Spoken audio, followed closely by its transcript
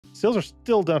Sales are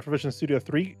still down for Vision Studio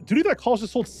 3. Duty That Calls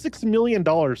just sold $6 million.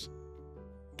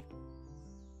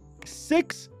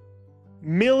 $6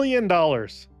 million.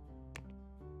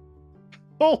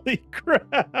 Holy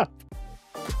crap.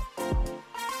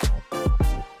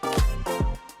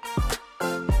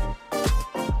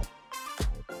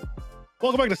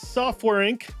 Welcome back to Software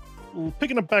Inc.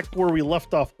 Picking up back where we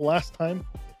left off last time.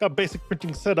 Got basic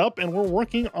printing set up, and we're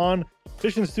working on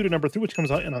Vision Studio number 3, which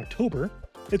comes out in October.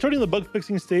 It's already in the bug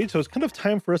fixing stage, so it's kind of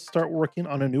time for us to start working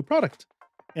on a new product.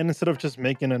 And instead of just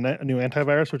making a new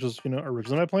antivirus, which was,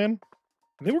 originally my plan,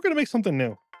 I think we're going to make something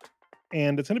new.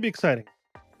 And it's going to be exciting.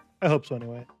 I hope so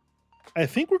anyway. I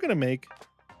think we're going to make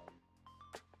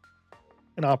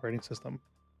an operating system.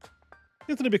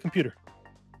 It's going to be a computer.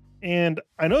 And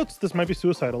I know this might be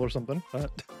suicidal or something, but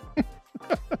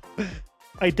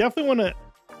I definitely want to,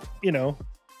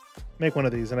 make one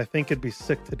of these, and I think it'd be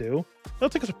sick to do. It'll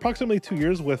take us approximately 2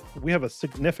 years we have a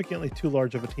significantly too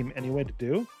large of a team anyway to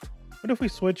do. What if we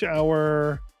switch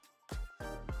what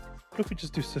if we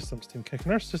just do systems team?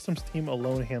 Can our systems team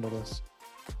alone handle this?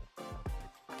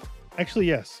 Actually,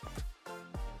 yes.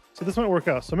 So this might work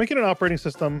out. So making an operating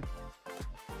system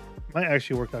might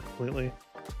actually work out completely.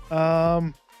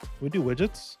 We do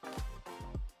widgets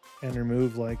and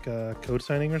remove like code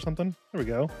signing or something. There we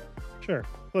go. Sure.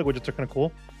 I feel like widgets are kind of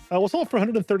cool. We'll sell it for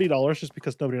 $130 just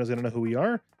because nobody knows going to know who we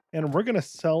are. And we're going to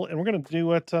sell, and we're going to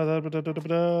do it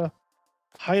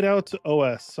Hideout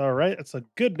OS. All right. It's a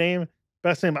good name.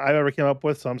 Best name I've ever came up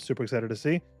with. So I'm super excited to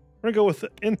see. We're going to go with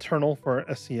internal for our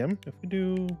SCM. If we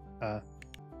do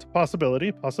it's a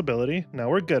possibility. No,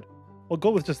 we're good. We'll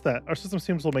go with just that. Our system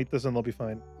teams will make this and they'll be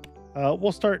fine.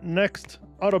 We'll start next.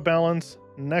 Auto balance.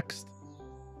 Next.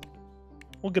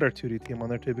 We'll get our 2D team on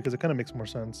there too because it kind of makes more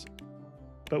sense.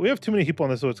 But we have too many people on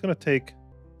this, so it's going to take...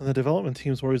 And the development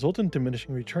teams will result in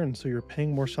diminishing returns, so you're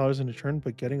paying more salaries in return,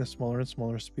 but getting a smaller and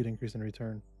smaller speed increase in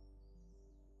return.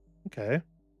 Okay. I don't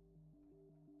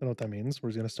know what that means.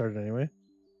 We're just going to start it anyway.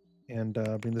 And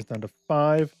bring this down to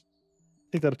 5.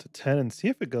 Take that up to 10 and see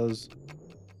if it goes...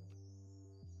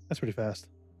 That's pretty fast.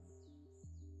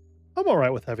 I'm all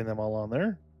right with having them all on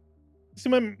there. This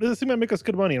might make us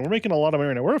good money, and we're making a lot of money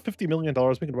right now. We're at $50 million,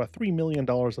 making about $3 million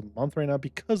a month right now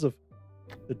because of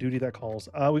the Duty That Calls.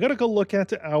 We got to go look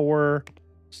at our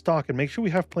stock and make sure we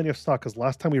have plenty of stock, because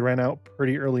last time we ran out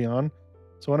pretty early on.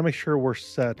 So I want to make sure we're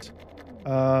set.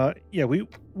 Yeah,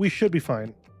 we should be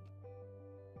fine.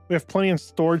 We have plenty in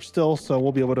storage still, so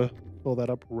we'll be able to fill that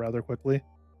up rather quickly,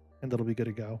 and it'll be good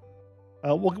to go.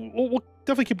 We'll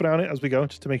definitely keep an eye on it as we go,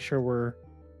 just to make sure we're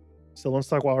still in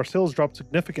stock. While our sales dropped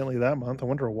significantly that month, I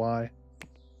wonder why.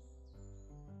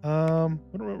 We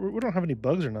don't have any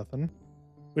bugs or nothing.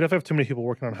 We definitely have too many people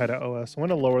working on Hideout OS. I'm going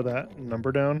to lower that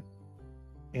number down,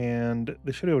 and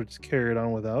they should be able to just carry it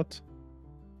on without.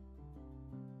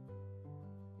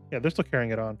 Yeah, they're still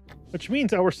carrying it on, which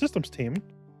means our systems team can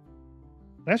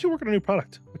actually work on a new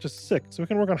product, which is sick. So we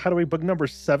can work on Hideaway bug number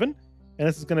 7, and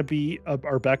this is going to be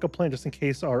our backup plan just in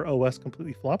case our OS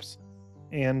completely flops.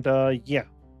 And yeah,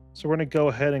 so we're going to go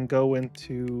ahead and go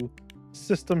into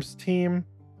systems team,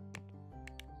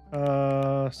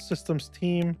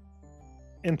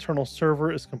 internal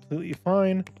server is completely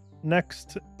fine.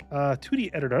 Next,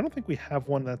 2D editor. I don't think we have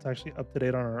one that's actually up to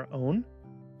date on our own.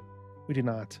 We do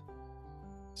not.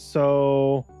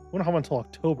 So we don't have one until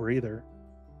October either.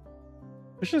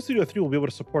 Vision Studio 3 will be able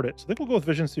to support it. So I think we'll go with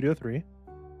Vision Studio 3.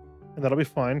 And that'll be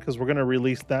fine because we're going to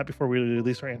release that before we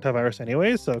release our antivirus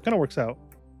anyways. So it kind of works out.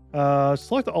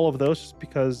 Select all of those just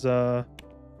because,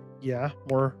 yeah,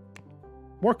 more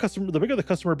customer. The bigger the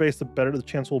customer base, the better the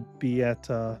chance will be at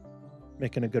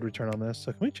making a good return on this.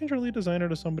 So can we change our lead designer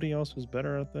to somebody else who's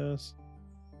better at this?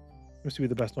 Seems to be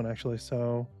the best one actually.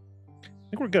 So I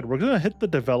think we're good. We're gonna hit the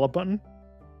develop button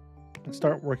and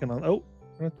start working on. Oh,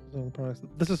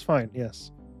 this is fine.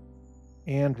 Yes,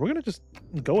 and we're gonna just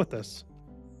go with this.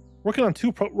 Working on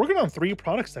 3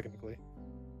 products technically.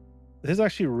 This is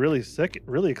actually really sick,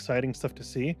 really exciting stuff to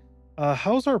see.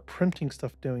 How's our printing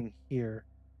stuff doing here?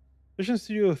 Vision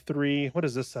Studio 3. What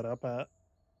is this set up at?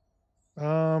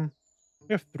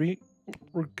 We have 3.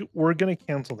 We're gonna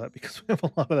cancel that because we have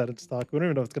a lot of that in stock. We don't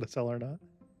even know if it's gonna sell or not.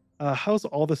 How's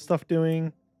all this stuff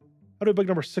doing? How do bug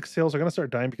number 6 sales are gonna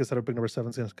start dying because bug number 7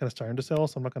 is kind of starting to sell,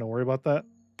 so I'm not gonna worry about that.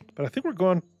 But I think we're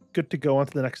going good to go on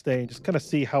to the next day and just kind of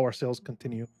see how our sales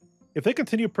continue. If they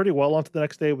continue pretty well onto the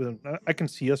next day, I can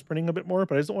see us printing a bit more,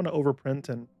 but I just don't want to overprint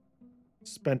and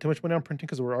spend too much money on printing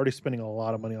because we're already spending a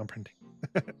lot of money on printing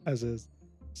as is.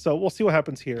 So we'll see what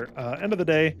happens here. End of the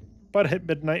day, about to hit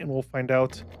midnight and we'll find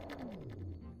out.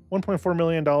 $1.4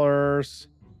 million.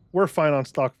 We're fine on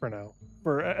stock for now,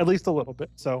 for at least a little bit.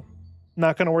 So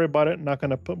Not gonna worry about it. Not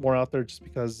gonna put more out there just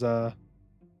because yeah,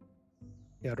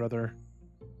 I'd rather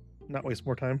not waste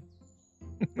more time.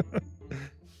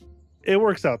 It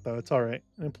works out though. It's all right.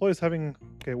 An employee's having.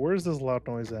 Okay, where's this loud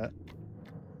noise at?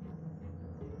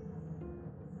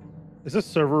 Is this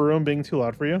server room being too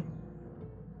loud for you?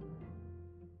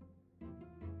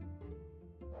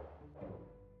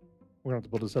 We're gonna have to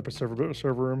build a separate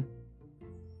server room.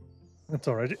 That's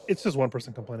all right. It's just one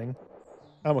person complaining.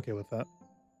 I'm okay with that.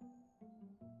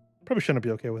 Probably shouldn't be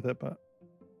okay with it, but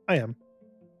I am.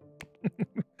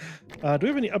 Do we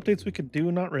have any updates we could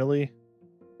do? Not really.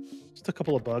 Just a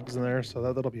couple of bugs in there, so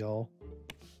that'll be all.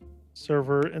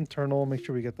 Server, internal, make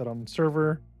sure we get that on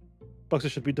server. Bugs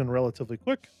should be done relatively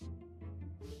quick.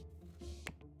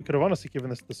 We could have honestly given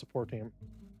this to the support team.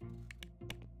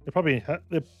 They probably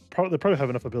have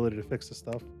enough ability to fix this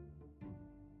stuff.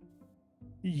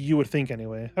 You would think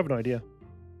anyway. I have no idea.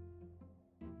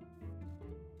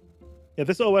 Yeah,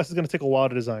 this OS is going to take a while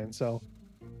to design, so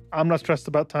I'm not stressed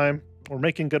about time. We're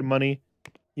making good money.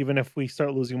 Even if we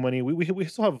start losing money, we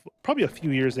still have probably a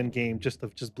few years in game just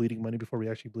of bleeding money before we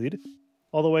actually bleed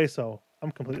all the way. So I'm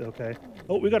completely okay.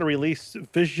 Oh, we got to release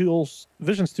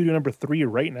Vision Studio number 3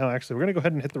 right now. Actually, we're gonna go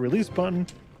ahead and hit the release button.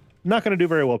 Not gonna do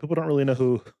very well. People don't really know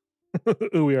who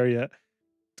who we are yet.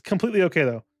 It's completely okay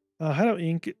though. Hideout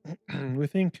Inc. We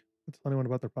think let's tell anyone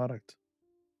about their product.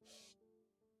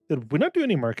 Did we not do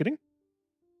any marketing?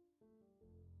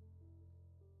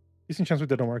 Decent chance we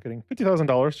did no marketing.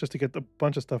 $50,000 just to get a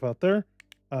bunch of stuff out there.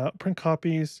 Print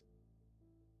copies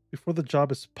before the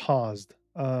job is paused.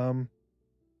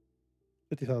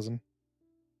 50,000.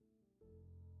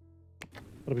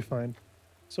 That'll be fine.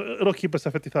 So it'll keep us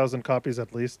at 50,000 copies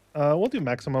at least. We'll do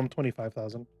maximum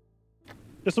 25,000,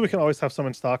 just so we can always have some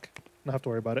in stock. Not have to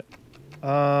worry about it.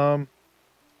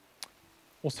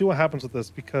 We'll see what happens with this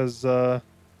because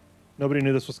nobody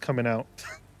knew this was coming out.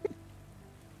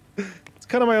 It's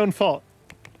kind of my own fault.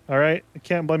 All right, I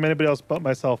can't blame anybody else but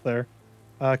myself there.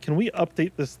 Can we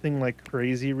update this thing like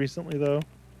crazy recently though?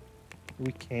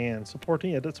 We can.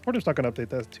 Supporting, yeah, the supporter's not going to update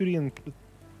that. 2D and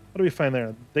what do we find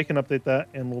there? They can update that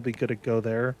and we'll be good to go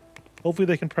there. Hopefully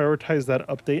they can prioritize that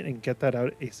update and get that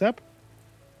out ASAP.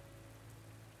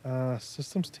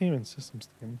 Systems team and systems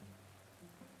team.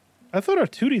 I thought our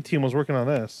 2D team was working on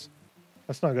this.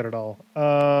 That's not good at all.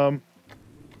 We're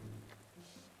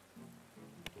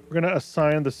going to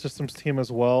assign the systems team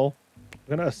as well. I'm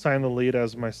going to assign the lead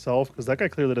as myself because that guy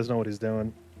clearly doesn't know what he's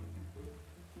doing.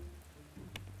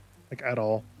 Like, at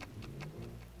all.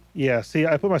 Yeah, see,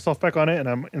 I put myself back on it and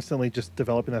I'm instantly just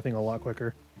developing that thing a lot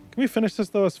quicker. Can we finish this,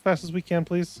 though, as fast as we can,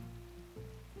 please?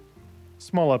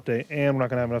 Small update. And we're not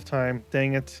going to have enough time.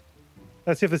 Dang it.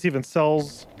 Let's see if this even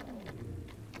sells.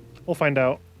 We'll find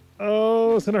out.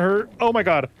 Oh, it's going to hurt. Oh, my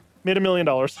God. Made $1 million.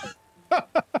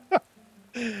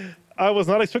 I was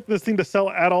not expecting this thing to sell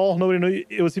at all. Nobody knew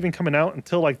it was even coming out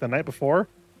until like the night before.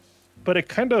 But it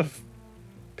kind of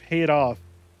paid off.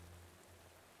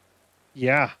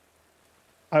 Yeah,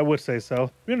 I would say so.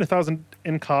 300,000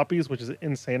 in copies, which is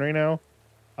insane right now.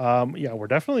 Yeah, we're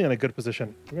definitely in a good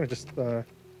position. We're going to just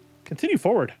continue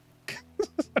forward. I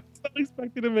was not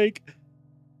expecting to make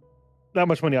that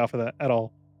much money off of that at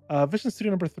all. Vision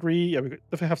Studio number 3. Yeah, we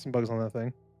definitely have some bugs on that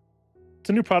thing. It's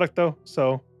a new product though,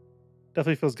 so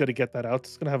definitely feels good to get that out.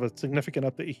 It's going to have a significant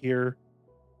update here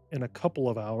in a couple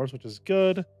of hours, which is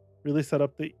good. Release that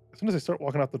update. As soon as I start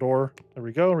walking out the door, there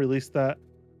we go. Release that,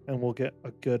 and we'll get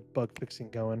a good bug fixing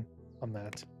going on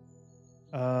that.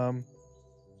 Can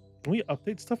we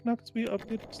update stuff now? Because we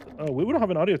updated stuff. Oh, we don't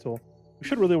have an audio tool. We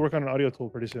should really work on an audio tool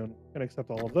pretty soon. Gonna accept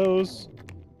all of those.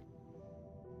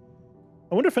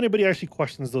 I wonder if anybody actually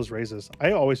questions those raises.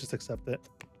 I always just accept it.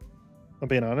 I'm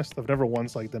being honest. I've never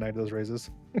once like denied those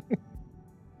raises.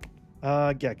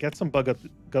 Yeah, get some bug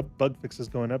fixes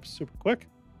going up super quick.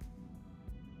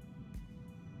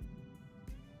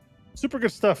 Super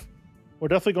good stuff. We're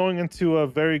definitely going into a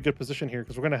very good position here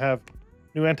because we're going to have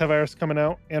new antivirus coming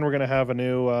out and we're going to have a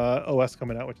new OS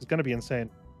coming out, which is going to be insane.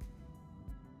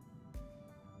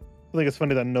 I think it's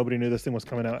funny that nobody knew this thing was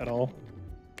coming out at all.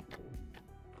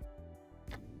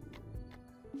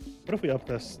 What if we up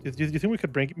this? Do you think we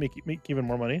could make even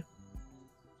more money?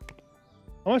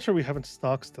 I'm not sure we have in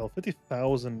stock still.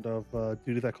 50,000 of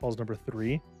Duty That Calls number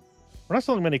 3. We're not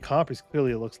selling many copies,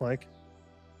 clearly it looks like.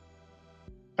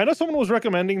 I know someone was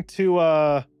recommending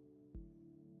to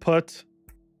put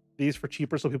these for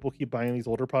cheaper so people keep buying these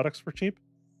older products for cheap,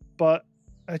 but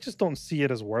I just don't see it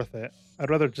as worth it. I'd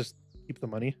rather just keep the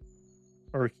money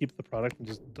or keep the product and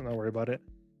just not worry about it.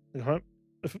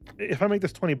 If I make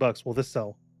this 20 bucks, will this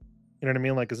sell? You know what I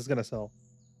mean? Like, is this going to sell?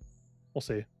 We'll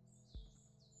see.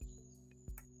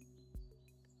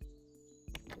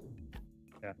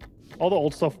 Yeah. All the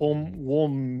old stuff will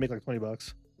make like 20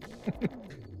 bucks. Did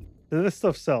this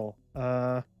stuff sell?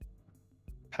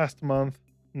 Past month?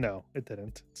 No, it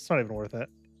didn't. It's not even worth it.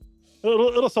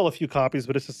 It'll sell a few copies,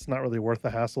 but it's just not really worth the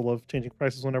hassle of changing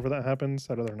prices whenever that happens.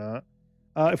 I'd rather not.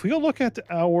 If we go look at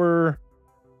our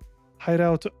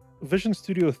hideout, Vision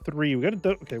Studio 3, we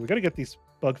gotta get these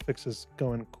bug fixes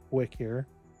going quick here.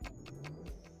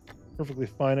 Perfectly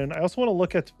fine. And I also want to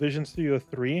look at Vision Studio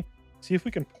 3, see if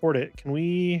we can port it. Can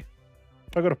we,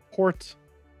 if I go to port,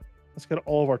 let's get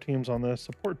all of our teams on this.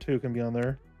 So port 2 can be on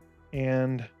there.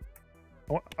 And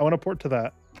I want to port to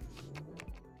that.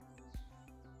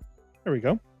 There we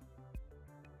go.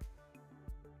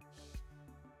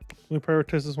 We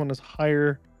prioritize this one as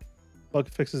higher. Bug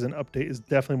fixes and update is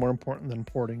definitely more important than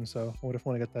porting, so I would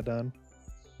definitely want to get that done.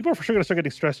 People are for sure going to start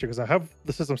getting stressed here because I have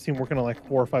the systems team working on like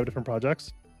 4 or 5 different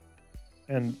projects.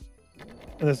 And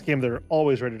in this game, they're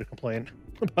always ready to complain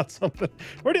about something.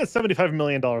 We're already at $75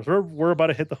 million. We're about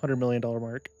to hit the $100 million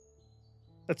mark.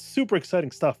 That's super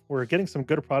exciting stuff. We're getting some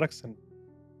good products and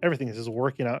everything is just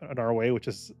working out in our way, which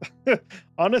is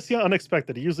honestly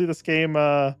unexpected. Usually this game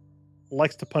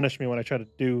likes to punish me when I try to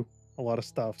do a lot of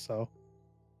stuff, so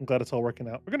I'm glad it's all working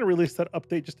out. We're going to release that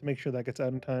update just to make sure that gets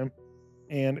out in time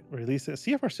and release it.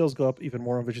 See if our sales go up even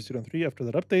more on Vision Studio 3 after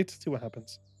that update. See what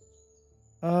happens.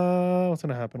 What's going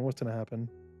to happen? What's going to happen?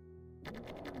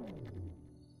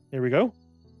 Here we go.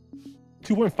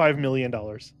 $2.5 million.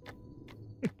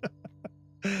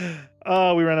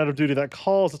 Oh, we ran out of duty. That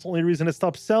calls. That's the only reason it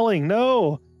stopped selling.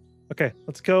 No. Okay,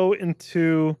 let's go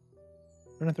into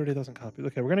 130,000 copies.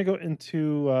 Okay, we're going to go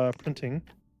into printing.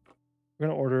 We're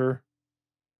going to order.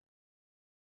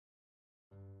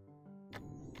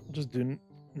 We'll just do,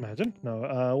 imagine.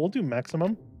 No, we'll do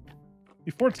maximum.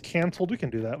 Before it's canceled, we can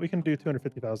do that. We can do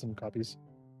 250,000 copies.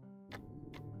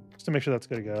 Just to make sure that's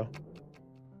good to go.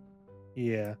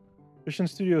 Yeah. Vision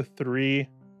Studio 3.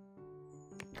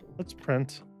 Let's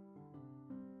print.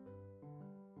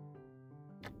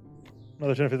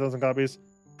 Another 250,000 copies.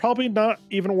 Probably not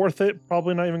even worth it.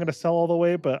 Probably not even going to sell all the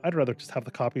way, but I'd rather just have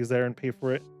the copies there and pay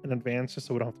for it in advance just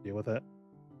so we don't have to deal with it.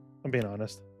 I'm being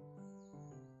honest.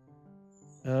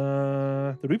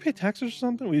 Did we pay taxes or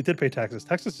something? We did pay taxes.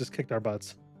 Taxes just kicked our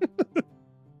butts.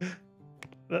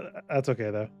 That's okay,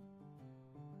 though.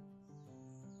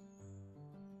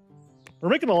 We're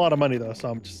making a lot of money, though, so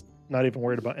I'm just not even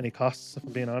worried about any costs, if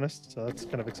I'm being honest. So that's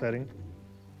kind of exciting.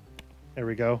 There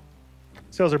we go.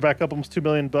 Sales are back up almost $2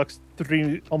 million,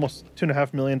 almost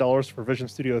 $2.5 million for Vision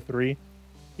Studio 3.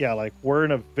 Yeah, like we're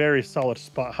in a very solid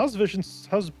spot. How's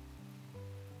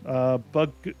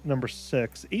bug number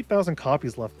 6? 8,000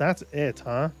 copies left. That's it,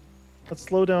 huh? Let's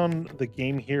slow down the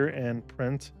game here and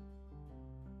print.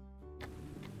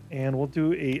 And we'll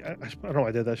do I don't know why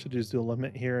I did that. I should just do a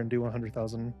limit here and do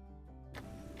 100,000.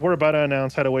 We're about to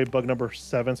announce hideaway bug number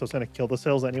 7, so it's going to kill the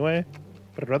sales anyway.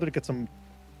 But I'd rather get some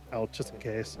out just in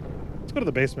case. Let's go to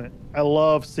the basement. I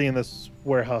love seeing this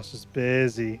warehouse just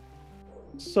busy.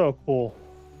 So cool.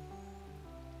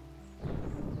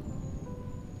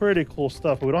 Pretty cool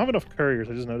stuff. But we don't have enough couriers.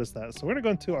 I just noticed that. So we're going to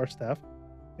go into our staff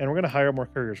and we're going to hire more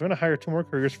couriers. We're going to hire 2 more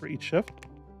couriers for each shift.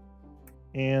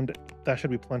 And that should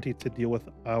be plenty to deal with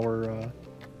our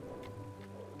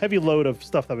heavy load of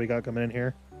stuff that we got coming in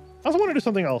here. I also want to do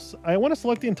something else. I want to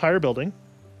select the entire building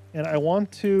and I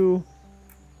want to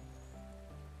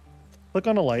click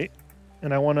on a light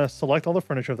and I want to select all the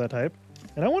furniture of that type.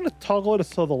 And I want to toggle it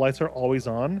so the lights are always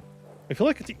on. I feel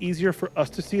like it's easier for us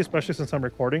to see, especially since I'm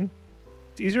recording.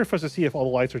 It's easier for us to see if all the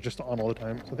lights are just on all the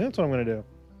time. So I think that's what I'm going to do.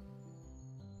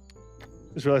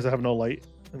 Just realized I have no light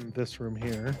in this room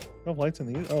here. No lights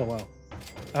in these? Oh, wow.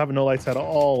 I have no lights at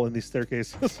all in these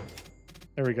staircases.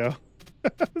 There we go.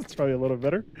 That's probably a little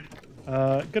better.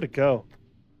 Good to go.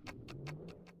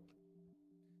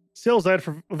 Sales died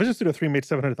for Vision Studio 3 made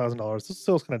 $700,000. This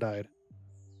sales kind of died.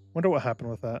 Wonder what happened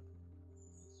with that.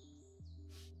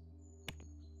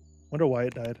 Wonder why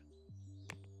it died.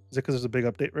 Is it because there's a big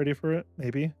update ready for it?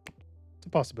 Maybe. It's a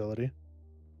possibility.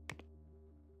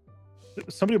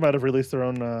 Somebody might have released their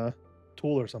own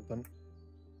tool or something.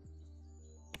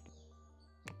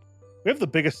 We have the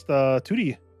biggest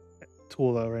 2D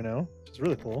tool though right now, which is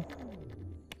really cool.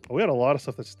 But we had a lot of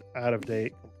stuff that's out of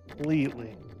date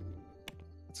completely.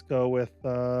 Let's go with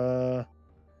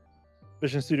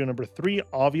Vision Studio number 3.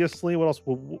 Obviously,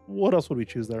 what else would we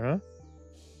choose there, huh? I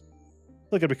feel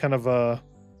like it'd be kind of a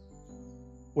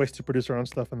waste to produce our own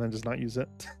stuff and then just not use it.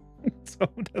 So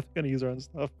I'm definitely gonna use our own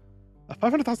stuff.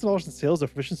 $500,000 in sales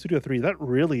of Vision Studio 3. That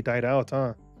really died out,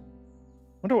 huh?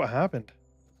 Wonder what happened.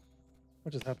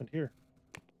 What just happened here?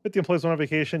 50 employees went on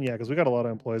vacation. Yeah, because we got a lot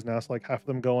of employees now. So like half of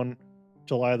them going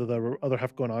July, the other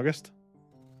half go in August.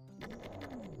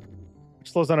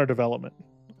 Which slows down our development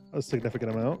a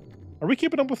significant amount. Are we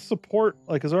keeping up with support?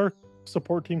 Like, is our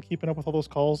support team keeping up with all those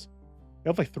calls? We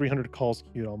have like 300 calls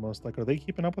queued almost. Like, are they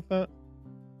keeping up with that?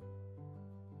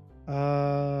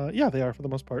 Yeah, they are for the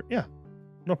most part. Yeah,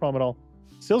 no problem at all.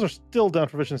 Sales are still down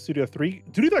for Vision Studio 3.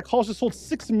 Duty That Calls just sold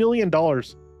 $6 million.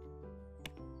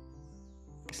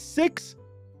 $6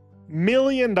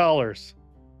 million.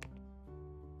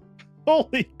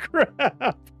 Holy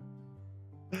crap.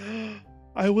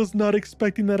 I was not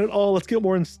expecting that at all. Let's get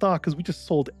more in stock because we just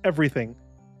sold everything.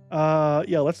 Yeah,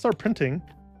 let's start printing.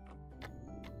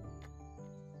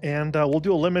 And we'll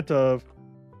do a limit of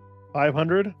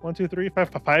 500. 1, 2, 3,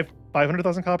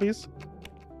 500,000 copies.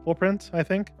 We'll print, I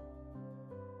think.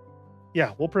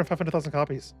 Yeah, we'll print 500,000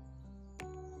 copies.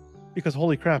 Because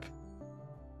holy crap.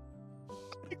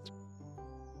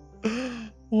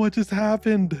 What just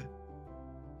happened?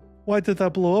 Why did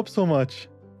that blow up so much?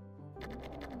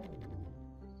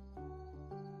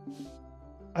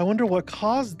 I wonder what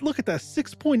caused. Look at that,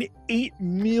 $6.8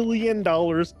 million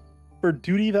for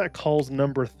Duty That Calls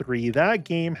number 3. That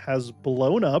game has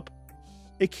blown up.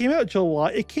 It came out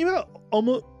July. It came out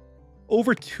almost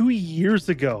over 2 years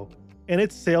ago, and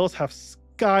its sales have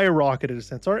skyrocketed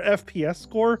since. Our FPS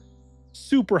score,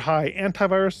 super high.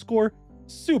 Antivirus score,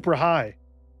 super high.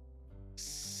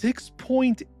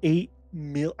 6.8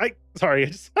 million.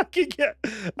 Sorry,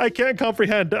 I can't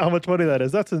comprehend how much money that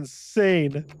is. That's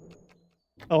insane.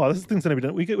 Oh wow, this thing's gonna be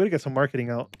done. We gotta get some marketing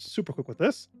out super quick with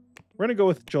this. We're gonna go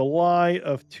with July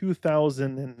of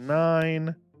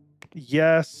 2009.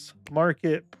 Yes,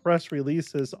 market, press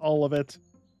releases, all of it.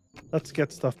 Let's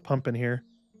get stuff pumping here.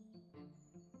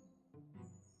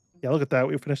 Yeah, look at that.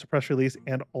 We finished the press release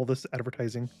and all this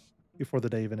advertising before the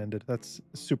day even ended. That's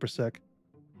super sick.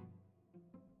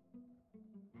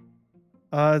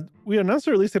 We announced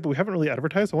the release date, but we haven't really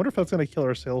advertised. I wonder if that's gonna kill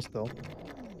our sales still.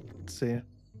 Let's see.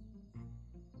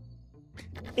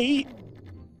 $8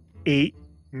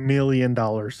 million.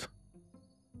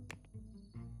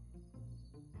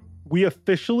 We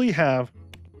officially have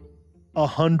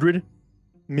 100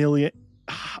 million.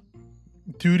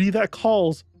 Duty That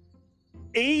Calls.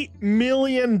 $8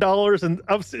 million and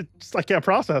I can't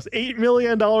process $8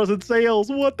 million in sales.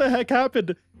 What the heck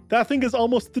happened? That thing is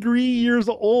almost 3 years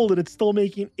old and it's still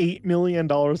making $8 million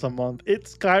a month. It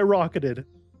skyrocketed.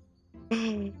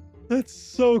 That's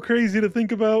so crazy to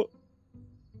think about.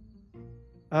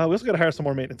 We also got to hire some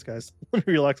more maintenance guys. Let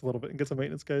me relax a little bit and get some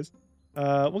maintenance guys.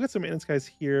 We'll get some maintenance guys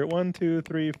here. 1, 2,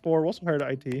 3, 4. We'll also hire the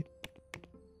IT to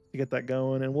get that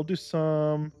going, and we'll do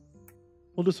some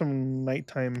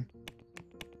nighttime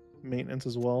maintenance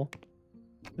as well,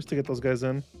 just to get those guys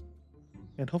in.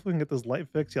 And hopefully we can get this light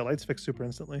fixed. Yeah, lights fixed super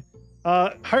instantly.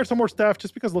 Hire some more staff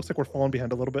just because it looks like we're falling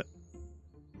behind a little bit.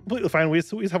 Completely fine. We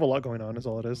just have a lot going on is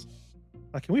all it is.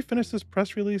 Can we finish this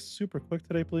press release super quick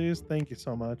today, please? Thank you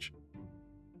so much.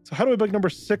 So how do I bug number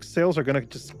 6? Sales are going to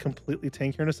just completely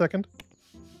tank here in a second.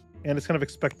 And it's kind of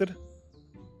expected.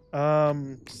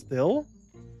 Still?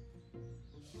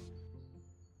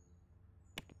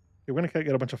 Okay, we're going to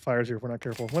get a bunch of fires here if we're not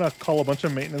careful. I'm going to call a bunch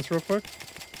of maintenance real quick.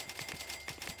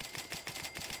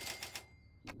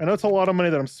 I know it's a lot of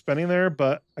money that I'm spending there,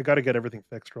 but I got to get everything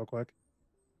fixed real quick.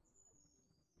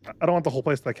 I don't want the whole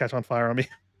place to catch on fire on me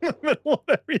in the middle of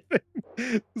everything.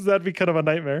 That'd be kind of a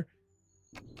nightmare.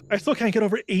 I still can't get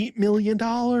over $8 million.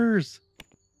 $8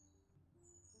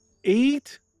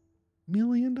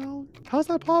 million? How's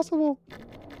that possible? Do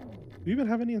we even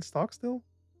have any in stock still?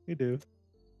 We do.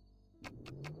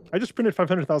 I just printed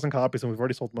 500,000 copies and we've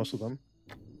already sold most of them.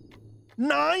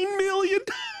 $9 million?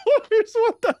 What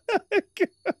the heck?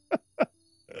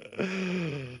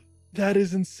 That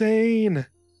is insane.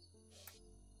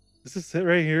 Is this it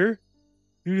right here?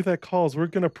 Duty That Calls. We're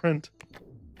going to print.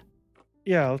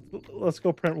 Yeah, let's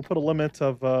go print. We'll put a limit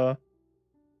of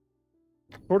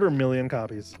 250,000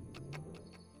 copies.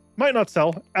 Might not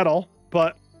sell at all,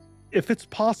 but if it's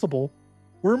possible,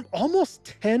 we're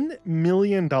almost $10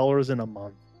 million in a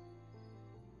month.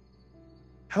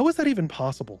 How is that even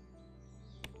possible?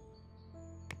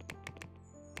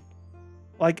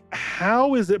 Like,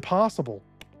 how is it possible?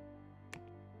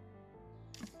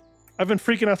 I've been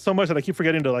freaking out so much that I keep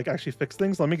forgetting to actually fix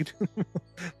things. Let me do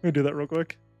that real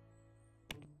quick.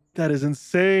 That is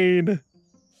insane.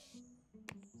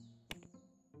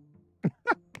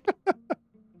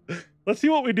 Let's see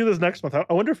what we do this next month.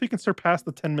 I wonder if we can surpass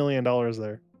the $10 million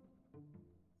there.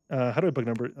 How do I bug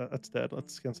number? That's dead.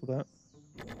 Let's cancel that.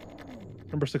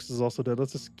 Number 6 is also dead.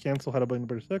 Let's just cancel how to bug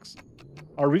number 6.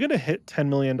 Are we going to hit $10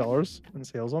 million in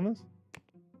sales on this?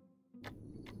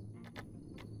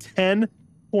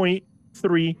 $10.8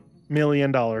 $10.3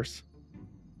 million.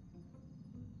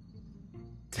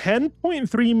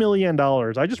 $10.3 million.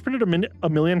 I just printed a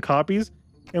million copies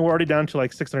and we're already down to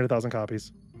like 600,000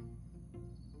 copies.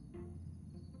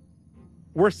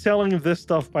 We're selling this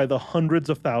stuff by the hundreds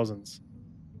of thousands.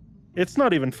 It's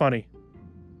not even funny.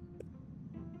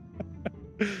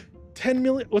 10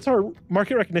 million. What's our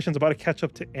market recognition is about to catch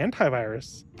up to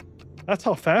antivirus. That's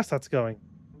how fast that's going.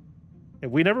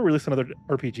 And we never released another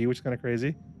RPG, which is kind of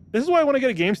crazy. This is why I want to get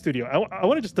a game studio. I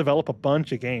want to just develop a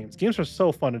bunch of games. Games are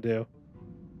so fun to do.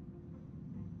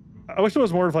 I wish there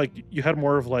was more of like, you had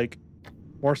more of like,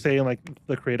 more say in like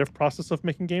the creative process of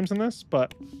making games in this,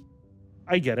 but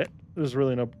I get it. There's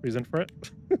really no reason for it.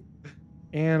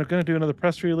 And I'm going to do another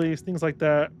press release, things like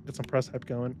that. Get some press hype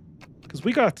going. Because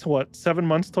we got, what, 7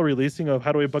 months till releasing of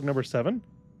How Do We Bug number 7?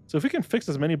 So if we can fix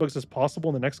as many bugs as possible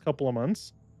in the next couple of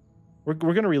months, we're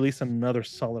going to release another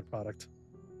solid product.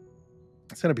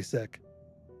 It's going to be sick.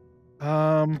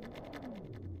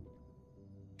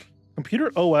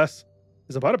 Computer OS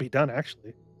is about to be done,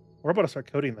 actually. We're about to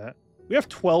start coding that. We have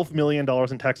 $12 million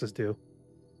in taxes due.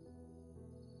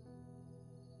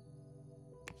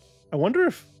 I wonder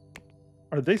if...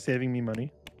 Are they saving me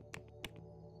money?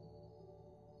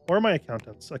 Or are my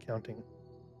accountants accounting?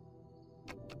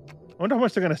 I wonder how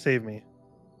much they're going to save me.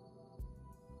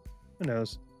 Who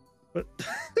knows? But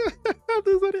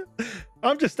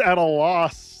I'm just at a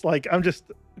loss. Like, I'm just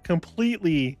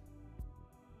completely...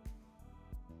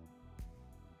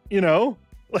 You know?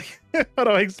 Like, how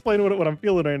do I explain what I'm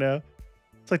feeling right now?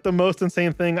 It's like the most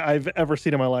insane thing I've ever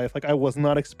seen in my life. Like, I was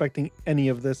not expecting any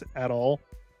of this at all.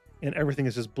 And everything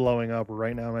is just blowing up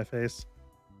right now in my face.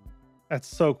 That's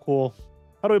so cool.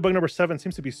 How Do We Bug number 7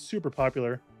 seems to be super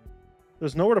popular.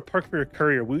 There's nowhere to park for your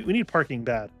courier. We need parking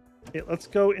bad. Okay, let's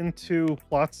go into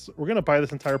plots. We're going to buy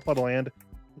this entire plot of land.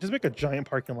 Just make a giant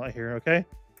parking lot here, okay?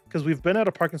 Because we've been out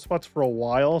of parking spots for a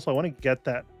while, so I want to get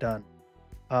that done.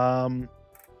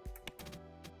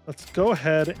 Let's go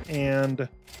ahead and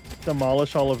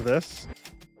demolish all of this.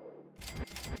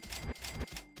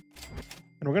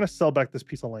 And we're going to sell back this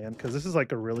piece of land because this is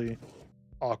like a really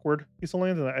awkward piece of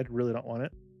land and I really don't want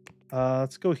it.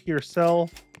 Let's go here, sell.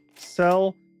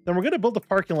 Then we're going to build the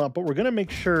parking lot, but we're going to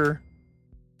make sure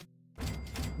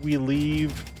we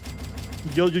leave.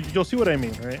 You'll see what I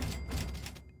mean, right?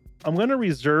 I'm going to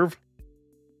reserve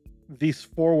these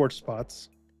forward spots.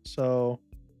 So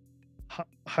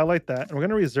highlight that. And we're going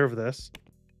to reserve this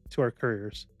to our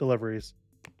couriers, deliveries.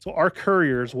 So our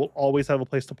couriers will always have a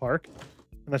place to park.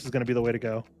 And this is going to be the way to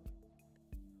go.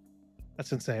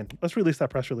 That's insane. Let's release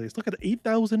that press release. Look at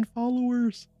 8,000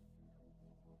 followers.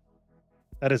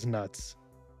 That is nuts.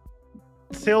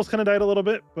 Sales kind of died a little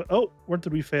bit, but oh, where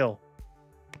did we fail?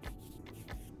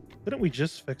 Didn't we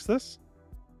just fix this?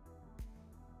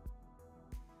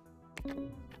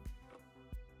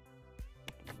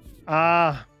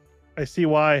 Ah, I see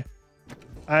why.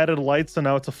 I added lights, so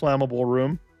now it's a flammable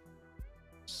room.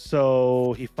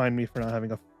 So he fined me for not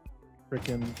having a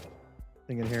freaking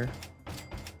thing in here.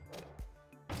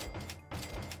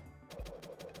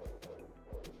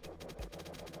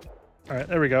 All right,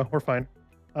 there we go. We're fine.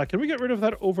 Can we get rid of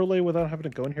that overlay without having to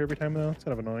go in here every time, though? It's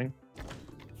kind of annoying.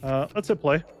 Let's hit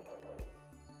play.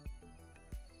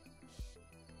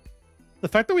 The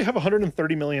fact that we have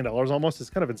 $130 million almost is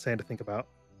kind of insane to think about.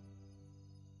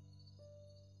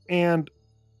 And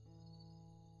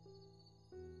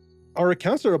our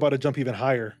accounts are about to jump even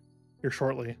higher here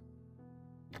shortly.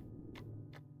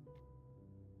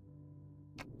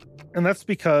 And that's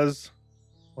because,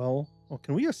 well,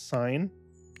 can we assign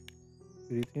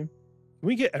team? Can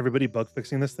we get everybody bug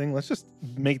fixing this thing? Let's just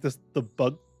make this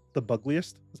the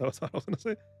bugliest. Is that what I was going to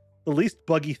say? The least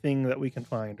buggy thing that we can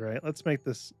find, right? Let's make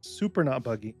this super not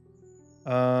buggy.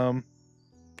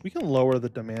 We can lower the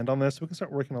demand on this. We can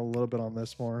start working a little bit on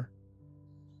this more.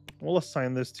 We'll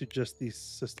assign this to just the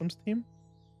systems team.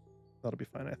 That'll be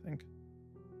fine, I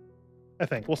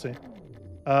think. We'll see.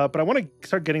 But I want to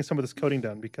start getting some of this coding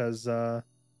done because we're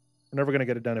never going to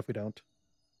get it done if we don't.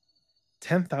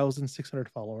 10,600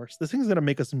 followers. This thing's going to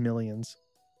make us millions.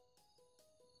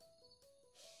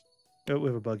 Oh, we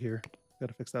have a bug here. Got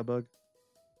to fix that bug.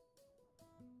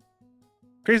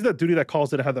 Crazy that Duty That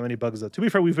Calls didn't have that many bugs, though. To be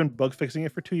fair, we've been bug fixing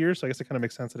it for 2 years, so I guess it kind of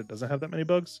makes sense that it doesn't have that many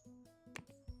bugs.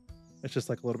 It's just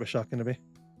like a little bit shocking to me.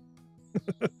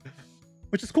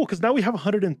 Which is cool, because now we have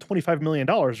 $125 million,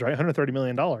 right? $130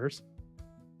 million.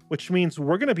 Which means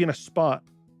we're going to be in a spot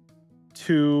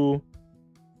to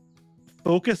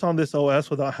focus on this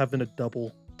OS without having to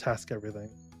double task everything.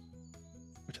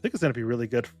 Which I think is going to be really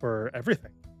good for everything.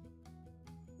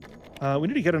 We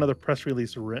need to get another press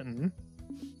release written.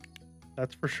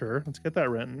 That's for sure. Let's get that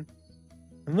written.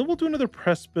 And then we'll do another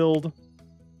press build.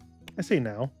 I say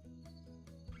now.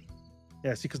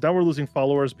 Yeah, see, because now we're losing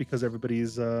followers because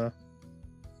everybody's well,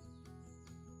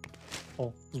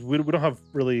 we don't have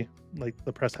really like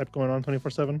the press hype going on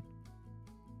 24/7.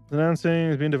 Announcing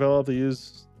is being developed. They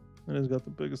use it has got the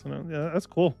biggest announce. Yeah, that's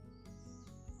cool.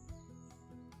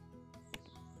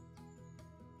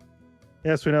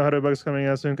 Yes, we know how to bugs coming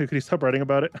out soon. Could you stop writing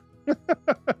about it?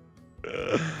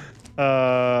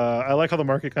 I like how the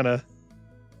market kind of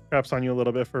craps on you a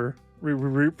little bit for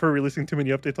releasing too many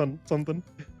updates on something.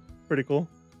 Pretty cool.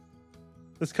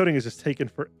 This coding is just taking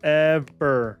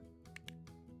forever.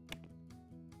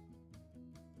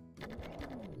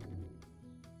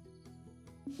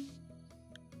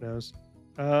 Who knows?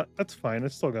 That's fine.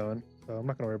 It's still going, so I'm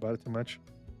not gonna worry about it too much.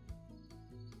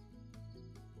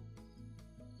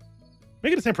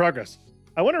 Making the same progress.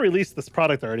 I want to release this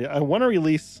product already. I want to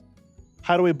release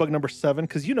Hideaway Bug number 7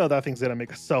 because you know that thing's gonna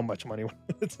make us so much money when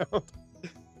it's out.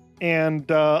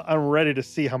 And I'm ready to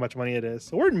see how much money it is.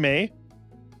 So we're in May.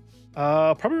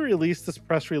 Probably release this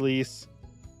press release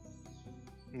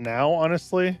now,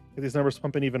 honestly. Get these numbers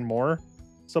pumping even more.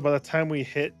 So by the time we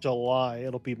hit July,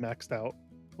 it'll be maxed out,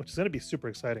 which is gonna be super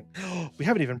exciting. We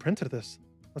haven't even printed this.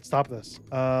 Let's stop this.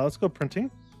 Let's go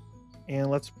printing, and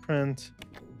let's print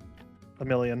 1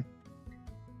 million.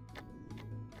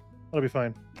 That'll be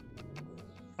fine.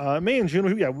 May and June,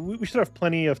 we should have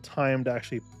plenty of time to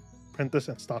actually print this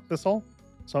and stock this all.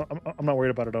 So I'm not worried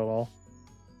about it at all.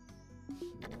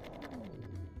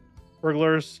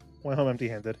 Burglars went home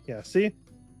empty-handed. Yeah, see,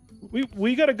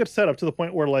 we got a good setup to the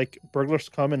point where like burglars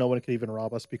come and no one can even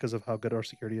rob us because of how good our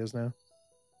security is now.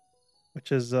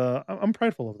 Which is I'm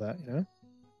prideful of that, you know.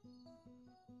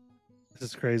 This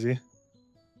is crazy.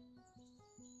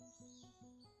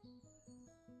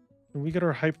 Can we get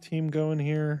our hype team going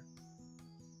here?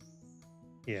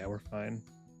 Yeah, we're fine.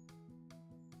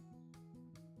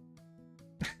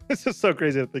 This is so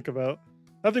crazy to think about.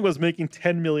 That thing was making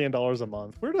 $10 million a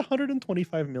month. We're at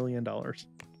 $125 million.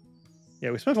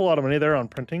 Yeah, we spent a lot of money there on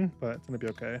printing, but it's gonna be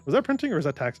okay. Was that printing or was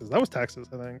that taxes? That was taxes,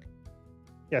 I think.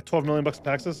 Yeah, 12 million bucks in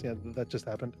taxes. Yeah, that just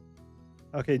happened.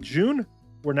 Okay, June.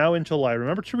 We're now in July.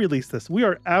 Remember to release this. We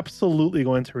are absolutely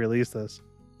going to release this.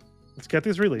 Let's get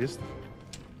these released.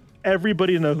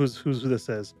 Everybody knows who this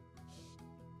is.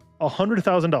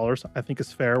 $100,000, I think,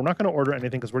 is fair. We're not going to order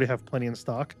anything because we already have plenty in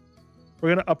stock. We're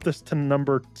going to up this to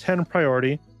number 10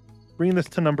 priority. Bring this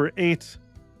to number 8.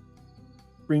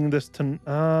 Bring this to...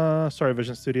 sorry,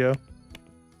 Vision Studio.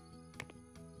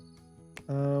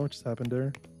 What just happened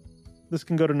there? This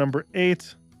can go to number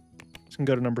 8. This can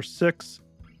go to number 6.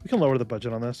 We can lower the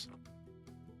budget on this.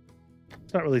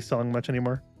 It's not really selling much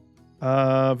anymore.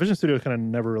 Vision Studio kind of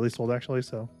never really sold, actually,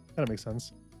 so kind of makes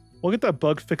sense. We'll get that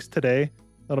bug fixed today.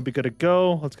 That'll be good to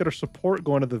go. Let's get our support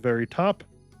going to the very top.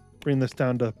 Bring this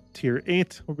down to tier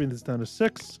 8. We'll bring this down to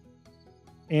 6.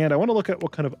 And I want to look at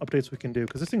what kind of updates we can do,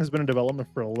 because this thing has been in development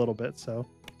for a little bit, so...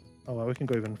 Oh, well, we can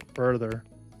go even further.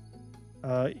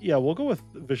 Yeah, we'll go with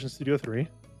Vision Studio 3.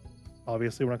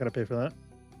 Obviously, we're not going to pay for that.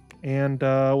 And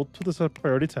we'll put this at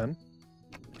priority 10.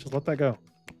 Just let that go.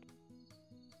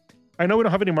 I know we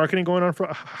don't have any marketing going on for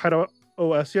Hideout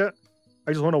OS yet.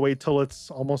 I just want to wait till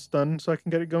it's almost done so I can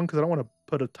get it going, because I don't want to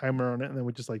put a timer on it and then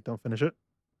we just like don't finish it.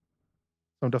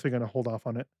 So I'm definitely going to hold off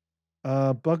on it.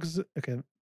 Bugs. Okay.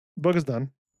 Bug is done.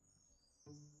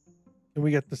 Can we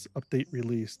get this update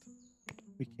released?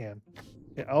 We can.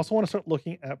 Okay, I also want to start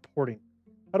looking at porting.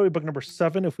 How do we bug number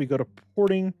 7? If we go to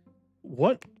porting,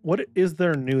 what is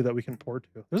there new that we can port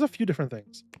to? There's a few different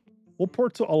things. We'll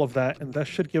port to all of that, and that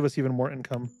should give us even more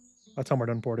income by the time we're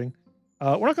done porting.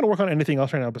 We're not going to work on anything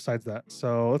else right now besides that.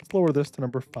 So let's lower this to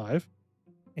number 5.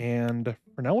 And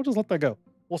for now, we'll just let that go.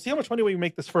 We'll see how much money we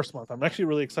make this first month. I'm actually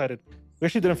really excited. We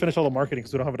actually didn't finish all the marketing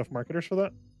because we don't have enough marketers for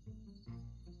that.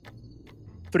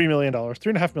 $3 million,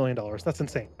 $3.5 million. That's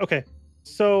insane. Okay.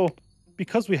 So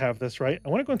because we have this, right, I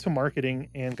want to go into marketing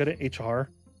and go to HR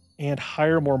and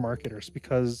hire more marketers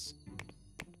because,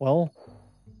 well,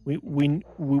 we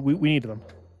need them.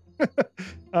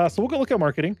 So we'll go look at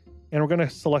marketing. And we're going to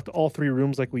select all 3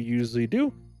 rooms like we usually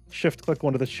do. Shift click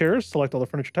one of the chairs, select all the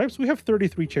furniture types. We have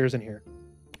 33 chairs in here,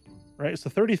 right? So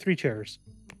 33 chairs.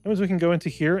 That means we can go into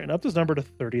here and up this number to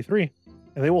 33.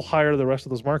 And they will hire the rest of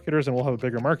those marketers and we'll have a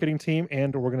bigger marketing team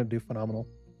and we're going to do phenomenal.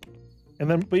 And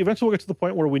then, but eventually we'll get to the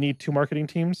point where we need 2 marketing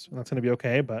teams and that's going to be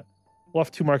okay. But we'll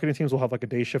have 2 marketing teams. We'll have like a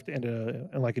day shift and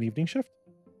like an evening shift.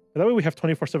 And that way we have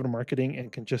 24/7 marketing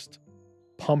and can just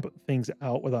pump things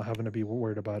out without having to be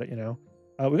worried about it, you know?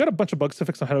 We got a bunch of bugs to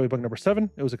fix on Hideaway Bug number 7.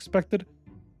 It was expected.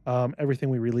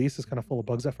 Everything we release is kind of full of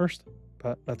bugs at first,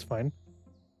 but that's fine.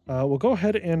 We'll go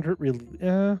ahead and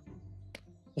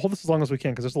We'll hold this as long as we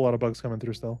can because there's a lot of bugs coming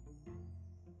through still.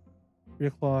 3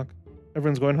 o'clock.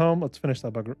 Everyone's going home. Let's finish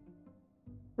that bug. There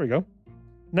we go.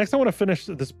 Next, I want to finish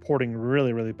this porting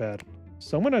really, really bad.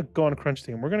 So I'm going to go on Crunch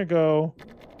Team. We're going to go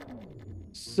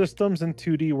Systems and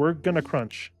 2D. We're going to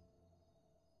crunch.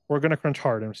 We're going to crunch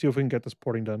hard and see if we can get this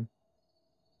porting done.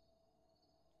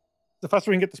 The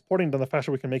faster we can get this porting done, the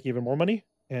faster we can make even more money.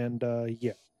 And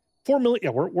yeah, 4 million.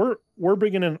 Yeah, we're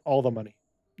bringing in all the money.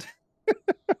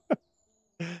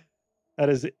 That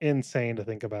is insane to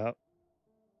think about.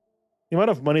 The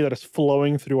amount of money that is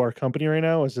flowing through our company right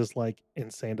now is just like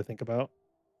insane to think about.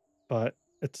 But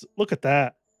it's look at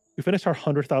that. We finished our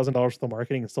 $100,000 for the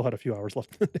marketing and still had a few hours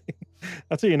left in the day.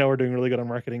 That's how you know we're doing really good on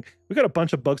marketing. We got a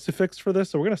bunch of bugs to fix for this,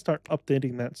 so we're gonna start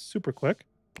updating that super quick.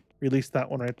 Release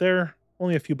that one right there.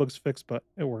 Only a few bugs fixed, but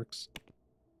it works.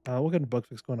 We'll get a bug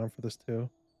fix going on for this too.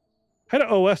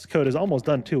 Hideout OS code is almost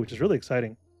done too, which is really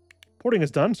exciting. Porting is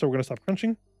done, so we're gonna stop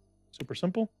crunching. Super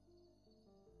simple.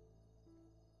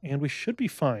 And we should be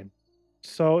fine.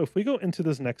 So if we go into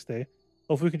this next day,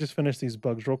 hopefully we can just finish these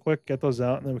bugs real quick, get those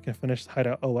out, and then we can finish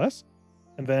Hideout OS.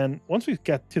 And then once we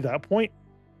get to that point,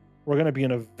 we're going to be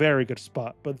in a very good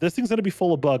spot. But this thing's going to be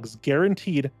full of bugs.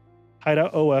 Guaranteed,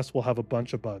 Hideout OS will have a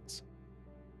bunch of bugs.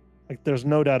 Like, there's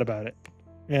no doubt about it.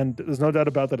 And there's no doubt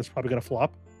about that it's probably going to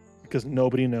flop because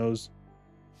nobody knows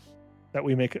that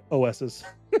we make OSs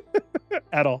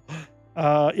at all.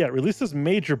 Yeah, release this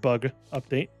major bug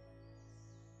update.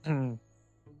 Now,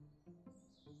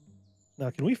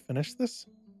 can we finish this?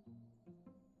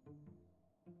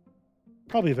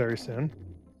 Probably very soon.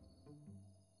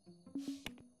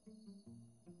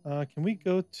 Can we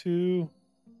go to...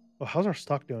 Oh, how's our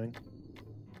stock doing?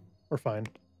 We're fine.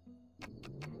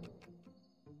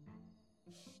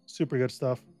 Super good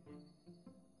stuff.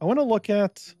 I want to look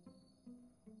at...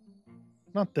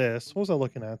 Not this. What was I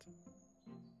looking at?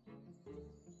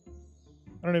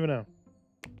 I don't even know.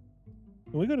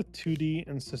 Can we go to 2D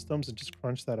and systems and just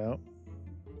crunch that out?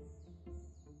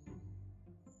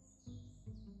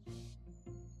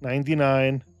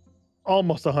 99,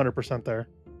 almost 100% there.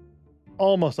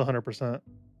 Almost 100%.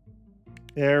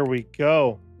 There we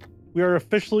go. We are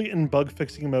officially in bug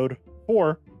fixing mode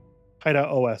for Hideout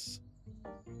OS.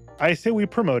 I say we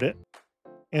promote it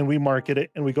and we market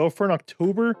it and we go for an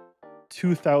October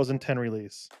 2010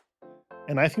 release.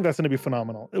 And I think that's going to be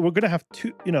phenomenal. We're going to have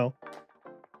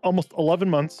almost 11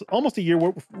 months, almost a year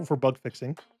for bug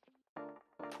fixing.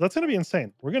 That's going to be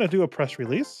insane. We're going to do a press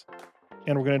release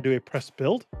and we're going to do a press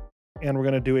build and we're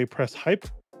going to do a press hype.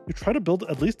 We try to build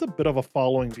at least a bit of a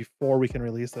following before we can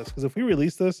release this. Because if we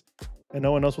release this and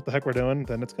no one knows what the heck we're doing,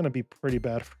 then it's going to be pretty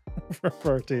bad for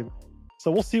our team. So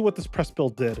we'll see what this press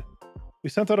build did. We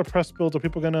sent out a press build. Are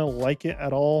people going to like it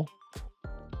at all?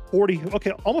 40,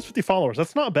 okay, almost 50 followers.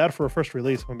 That's not bad for a first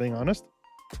release, if I'm being honest.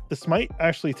 This might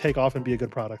actually take off and be a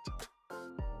good product.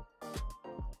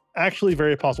 Actually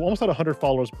very possible. Almost had 100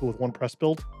 followers with one press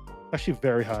build. Actually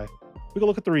very high. We can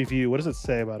look at the review. What does it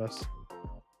say about us?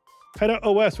 Hideout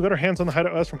OS. We got our hands on the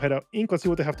Hideout OS from Hideout Inc. Let's see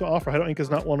what they have to offer. Hideout Inc. is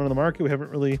not one on the market. We haven't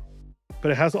really,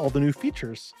 but it has all the new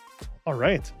features. All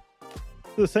right.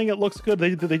 So they're saying it looks good.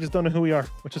 They just don't know who we are,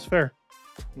 which is fair.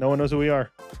 No one knows who we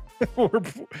are.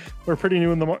 we're pretty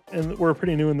new we're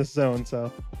pretty new in this zone,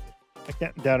 so I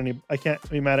can't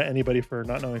be mad at anybody for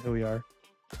not knowing who we are.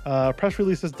 Press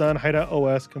release is done. Hideout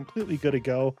OS completely good to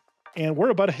go, and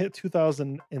we're about to hit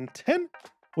 2010,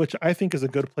 which I think is a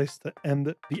good place to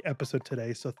end the episode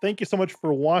today. So thank you so much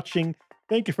for watching.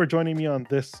 Thank you for joining me on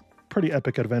this pretty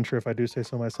epic adventure, if I do say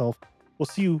so myself. We'll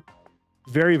see you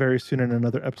very, very soon in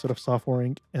another episode of Software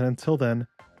Inc. And until then,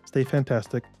 stay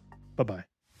fantastic. Bye-bye.